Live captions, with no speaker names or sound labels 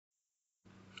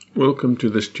Welcome to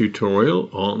this tutorial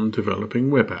on developing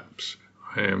web apps.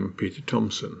 I am Peter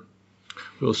Thomson.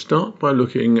 We'll start by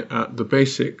looking at the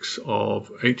basics of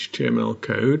HTML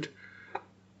code,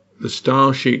 the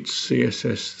style sheets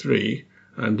CSS3,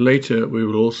 and later we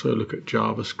will also look at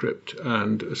JavaScript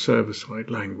and a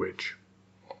server-side language.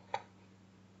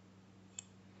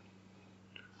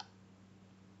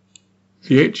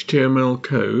 The HTML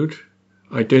code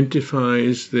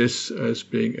identifies this as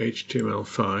being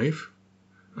HTML5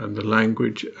 and the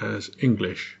language as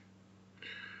English.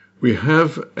 We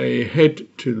have a head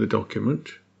to the document,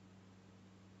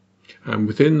 and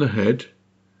within the head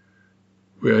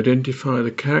we identify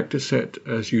the character set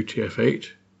as UTF-8,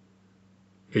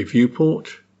 a viewport,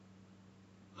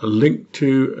 a link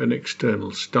to an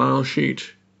external style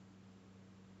sheet,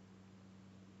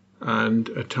 and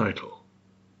a title.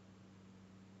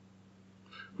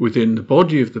 Within the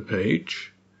body of the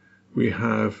page we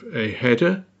have a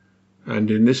header,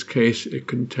 and in this case it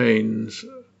contains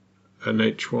an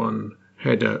H1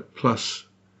 header plus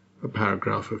a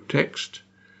paragraph of text,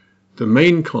 the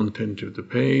main content of the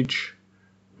page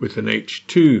with an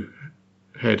H2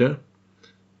 header,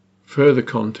 further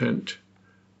content,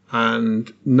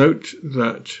 and note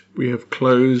that we have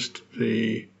closed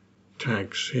the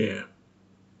tags here.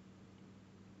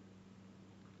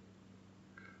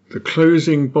 The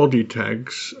closing body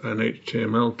tags and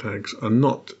HTML tags are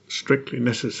not strictly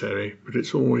necessary, but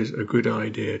it's always a good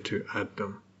idea to add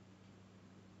them.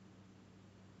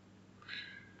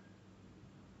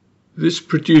 This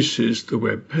produces the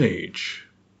web page.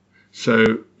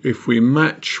 So if we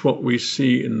match what we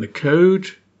see in the code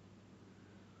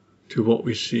to what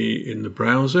we see in the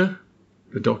browser,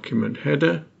 the document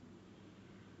header,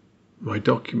 my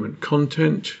document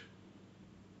content,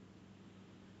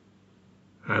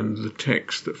 and the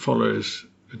text that follows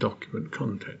the document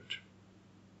content.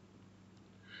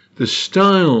 The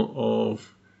style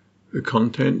of the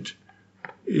content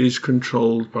is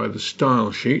controlled by the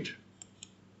style sheet.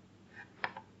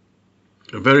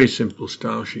 A very simple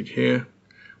style sheet here.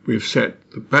 We've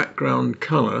set the background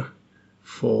color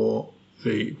for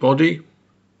the body,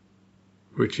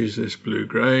 which is this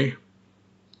blue-gray,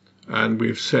 and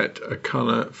we've set a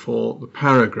color for the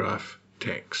paragraph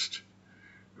text,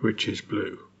 which is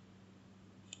blue.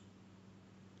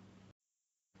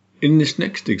 In this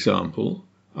next example,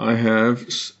 I have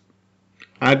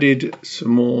added some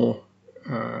more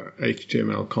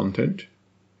HTML content.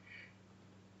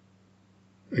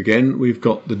 Again, we've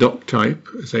got the doc type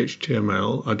as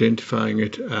HTML, identifying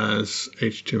it as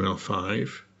HTML5.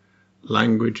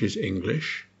 Language is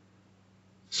English.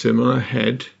 Similar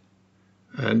head,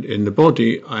 and in the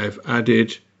body I've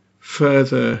added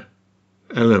further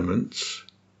elements.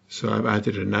 So I've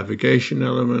added a navigation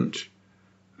element.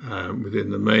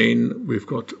 Within the main we've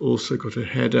also got a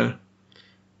header.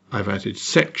 I've added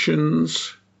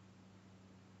sections.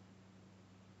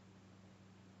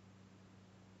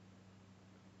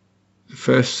 The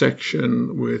first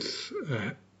section with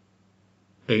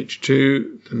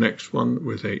H2, the next one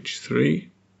with H3.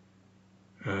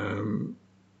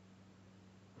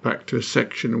 Back to a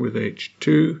section with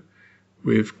H2.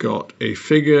 We've got a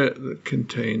figure that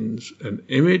contains an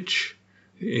image.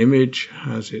 The image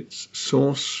has its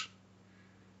source.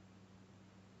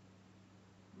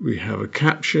 We have a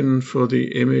caption for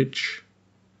the image,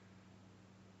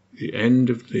 the end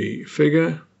of the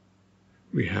figure.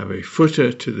 We have a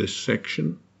footer to this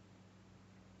section.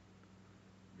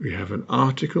 We have an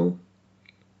article,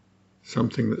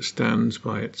 something that stands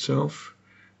by itself,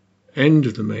 end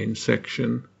of the main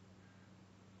section,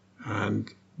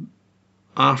 and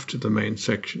after the main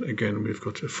section again we've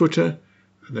got a footer,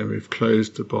 and then we've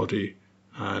closed the body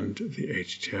and the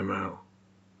HTML.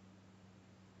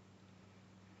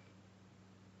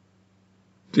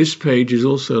 This page is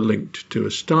also linked to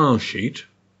a style sheet,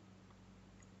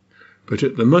 but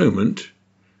at the moment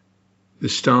the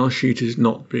style sheet is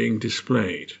not being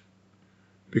displayed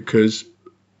because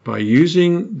by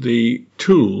using the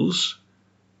tools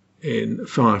in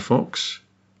Firefox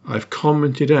I've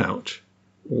commented out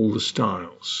all the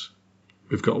styles.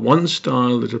 We've got one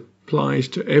style that applies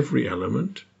to every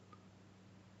element,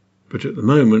 but at the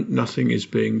moment nothing is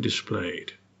being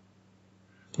displayed.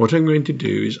 What I'm going to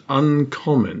do is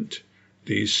uncomment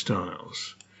these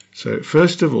styles. So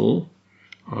first of all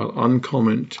I'll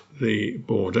uncomment the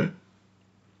border.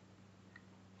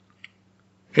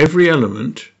 Every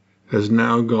element has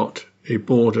now got a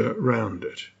border round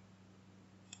it.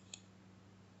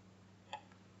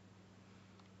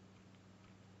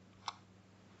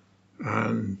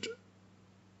 And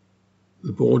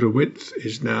the border width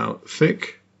is now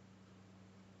thick.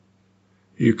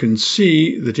 you can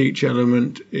see that each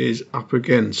element is up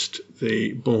against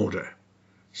the border.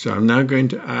 So I'm now going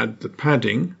to add the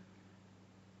padding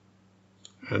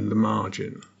and the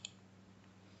margin.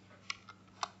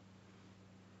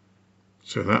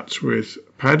 So that's with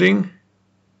padding,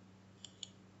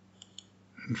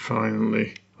 and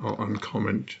finally I'll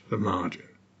uncomment the margin.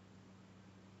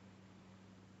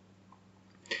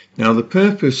 Now the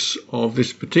purpose of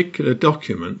this particular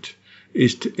document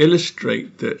is to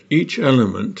illustrate that each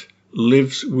element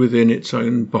lives within its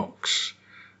own box,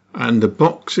 and the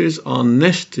boxes are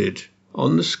nested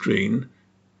on the screen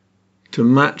to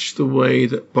match the way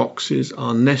that boxes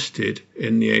are nested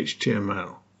in the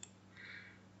HTML.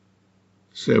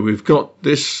 So we've got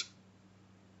this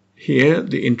here,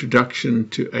 the introduction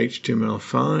to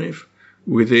HTML5,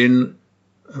 within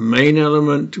a main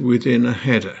element within a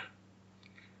header.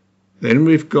 Then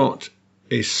we've got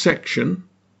a section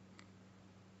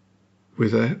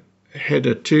with a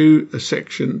header to a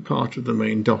section part of the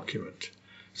main document.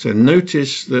 So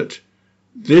notice that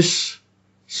this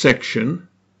section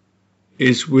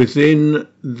is within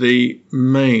the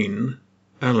main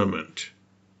element.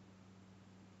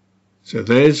 So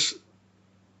there's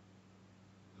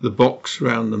the box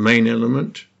around the main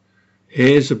element.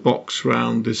 Here's a box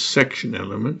around this section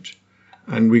element,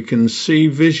 and we can see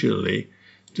visually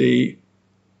the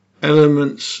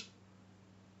elements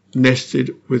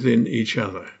nested within each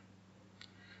other.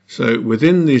 So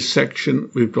within this section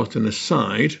we've got an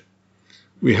aside.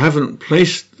 We haven't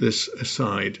placed this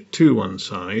aside to one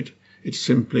side. It's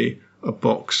simply a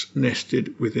box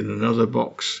nested within another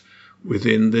box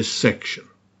within this section.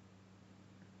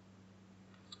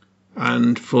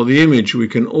 And for the image we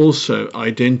can also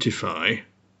identify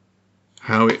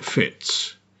how it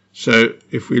fits. So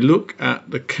if we look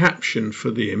at the caption for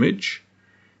the image,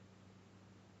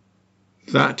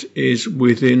 that is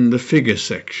within the figure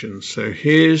section. So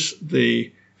here's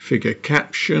the figure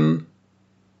caption,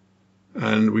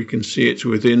 and we can see it's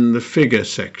within the figure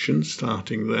section,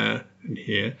 starting there and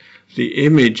here. The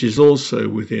image is also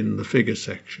within the figure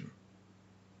section.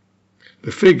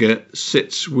 The figure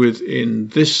sits within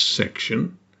this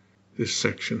section. This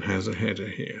section has a header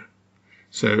here.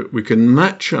 So we can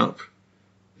match up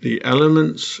the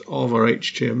elements of our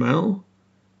HTML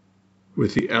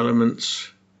with the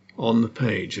elements on the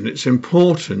page, and it's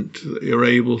important that you're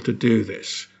able to do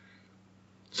this.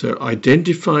 So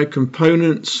identify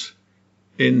components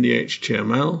in the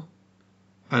HTML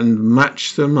and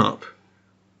match them up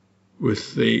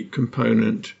with the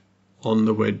component on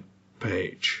the web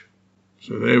page.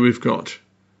 So there we've got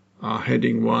our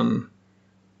heading 1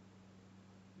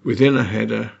 within a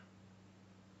header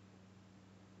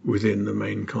within the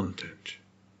main content.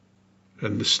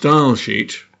 And the style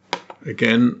sheet,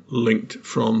 again linked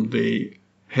from the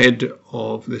head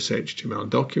of this HTML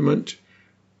document,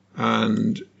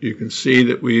 and you can see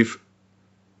that we've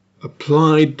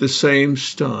applied the same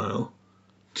style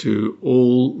to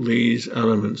all these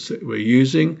elements that we're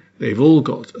using. They've all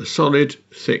got a solid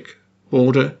thick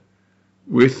border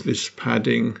with this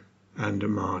padding and a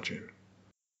margin.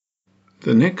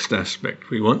 The next aspect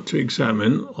we want to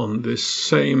examine on this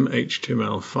same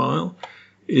HTML file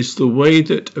is the way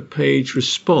that a page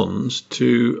responds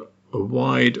to a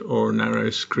wide or narrow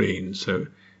screen. So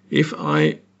if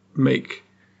I make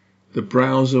the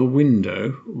browser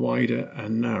window wider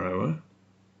and narrower,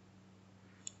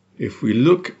 if we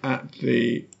look at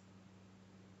the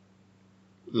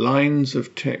lines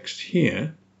of text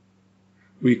here,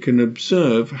 we can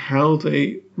observe how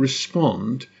they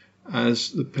respond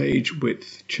as the page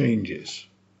width changes.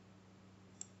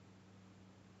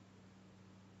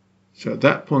 So at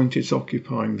that point it's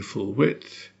occupying the full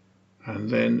width, and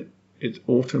then it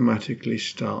automatically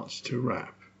starts to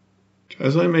wrap.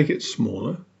 As I make it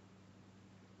smaller,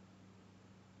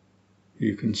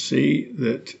 you can see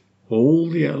that all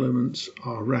the elements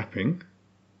are wrapping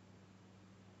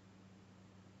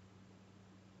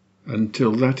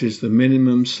until that is the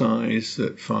minimum size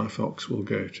that Firefox will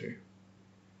go to.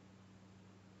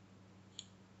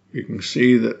 You can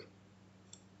see that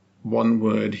one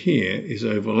word here is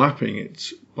overlapping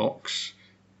its box.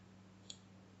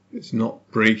 It's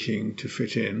not breaking to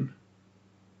fit in.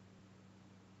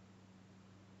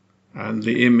 And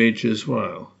the image as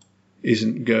well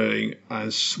isn't going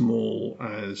as small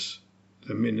as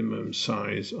the minimum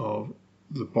size of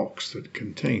the box that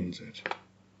contains it.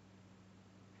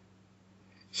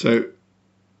 So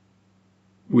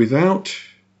without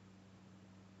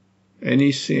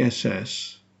any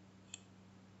CSS,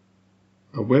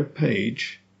 a web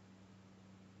page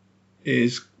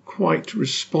is quite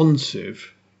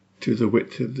responsive to the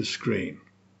width of the screen.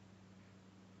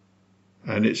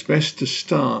 And it's best to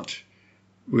start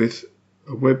with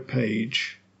a web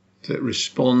page that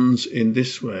responds in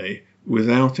this way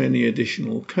without any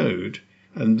additional code,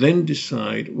 and then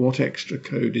decide what extra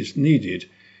code is needed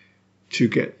to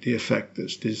get the effect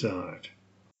that's desired.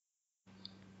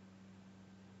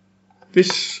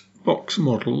 This box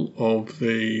model of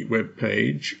the web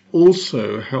page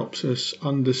also helps us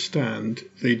understand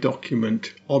the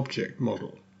document object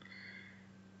model.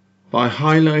 By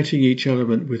highlighting each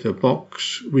element with a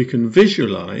box, we can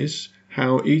visualize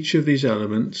how each of these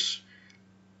elements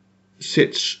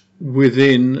sits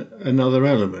within another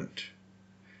element.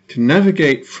 To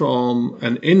navigate from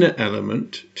an inner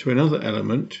element to another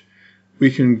element,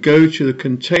 we can go to the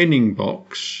containing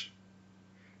box,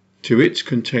 to its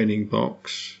containing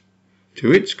box,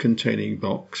 to its containing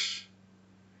box,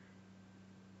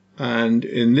 and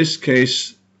in this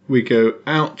case we go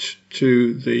out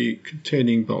to the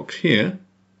containing box here,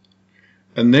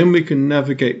 and then we can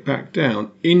navigate back down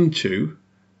into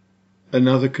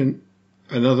another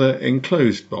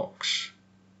enclosed box.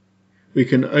 We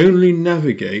can only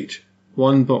navigate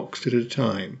one box at a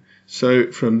time.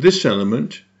 So from this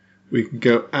element we can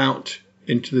go out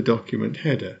into the document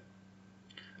header.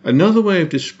 Another way of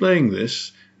displaying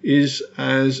this is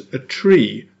as a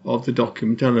tree of the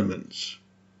document elements.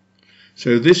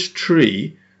 So this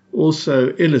tree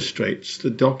also illustrates the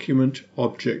document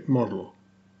object model.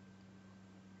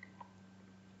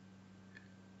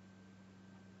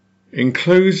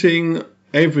 Enclosing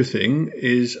everything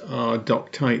is our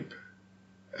doc type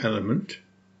element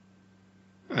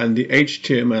and the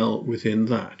HTML within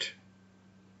that.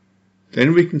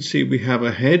 Then we can see we have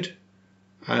a head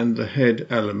and the head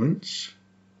elements.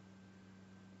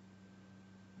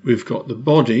 We've got the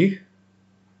body,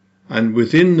 and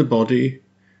within the body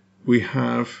we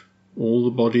have all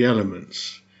the body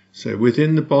elements. So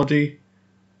within the body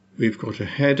we've got a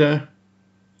header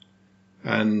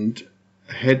and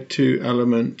a head to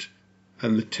element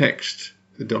and the text,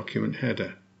 the document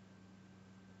header.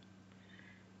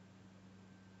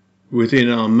 Within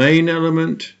our main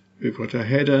element we've got a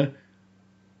header,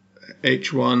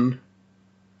 H1,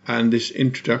 and this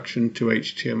introduction to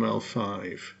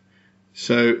HTML5.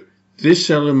 So this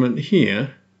element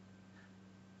here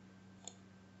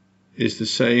is the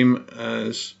same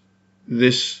as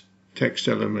this text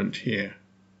element here.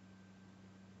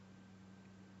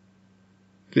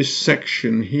 This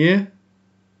section here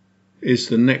is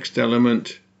the next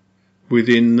element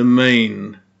within the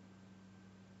main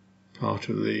part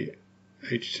of the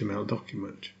HTML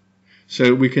document.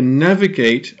 So we can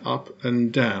navigate up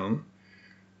and down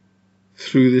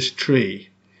through this tree.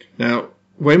 Now,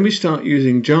 when we start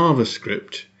using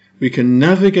JavaScript, we can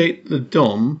navigate the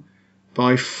DOM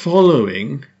by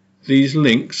following these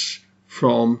links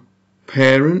from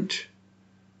parent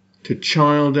to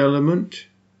child element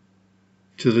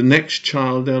to the next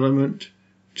child element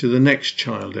to the next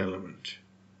child element.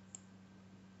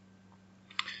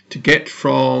 To get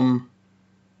from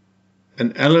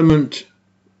an element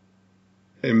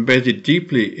embedded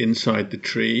deeply inside the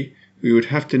tree, we would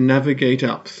have to navigate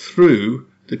up through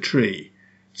the tree.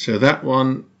 So that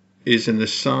one is an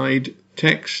aside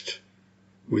text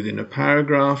within a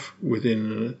paragraph,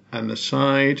 within an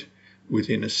aside,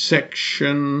 within a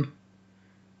section,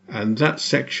 and that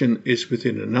section is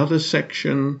within another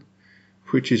section,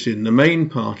 which is in the main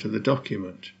part of the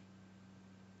document.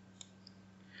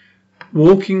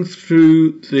 Walking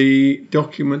through the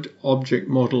document object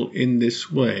model in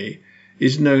this way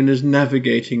is known as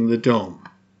navigating the DOM.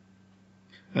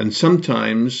 And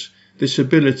sometimes this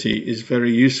ability is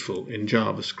very useful in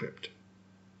JavaScript.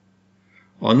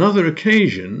 On other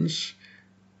occasions,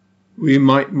 we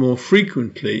might more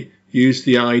frequently use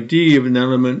the ID of an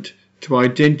element to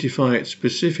identify it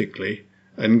specifically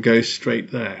and go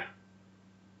straight there.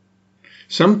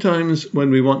 Sometimes when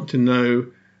we want to know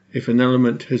if an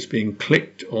element has been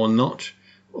clicked or not,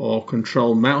 or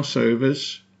control mouse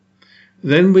overs,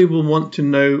 then we will want to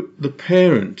know the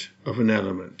parent of an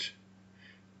element.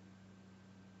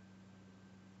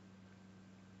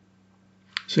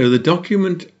 So the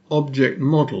document object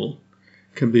model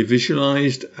can be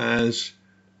visualized as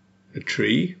a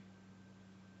tree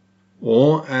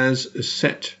or as a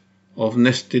set of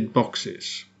nested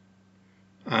boxes.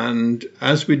 And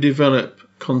as we develop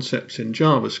concepts in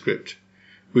JavaScript,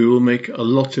 we will make a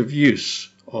lot of use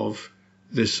of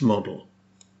this model.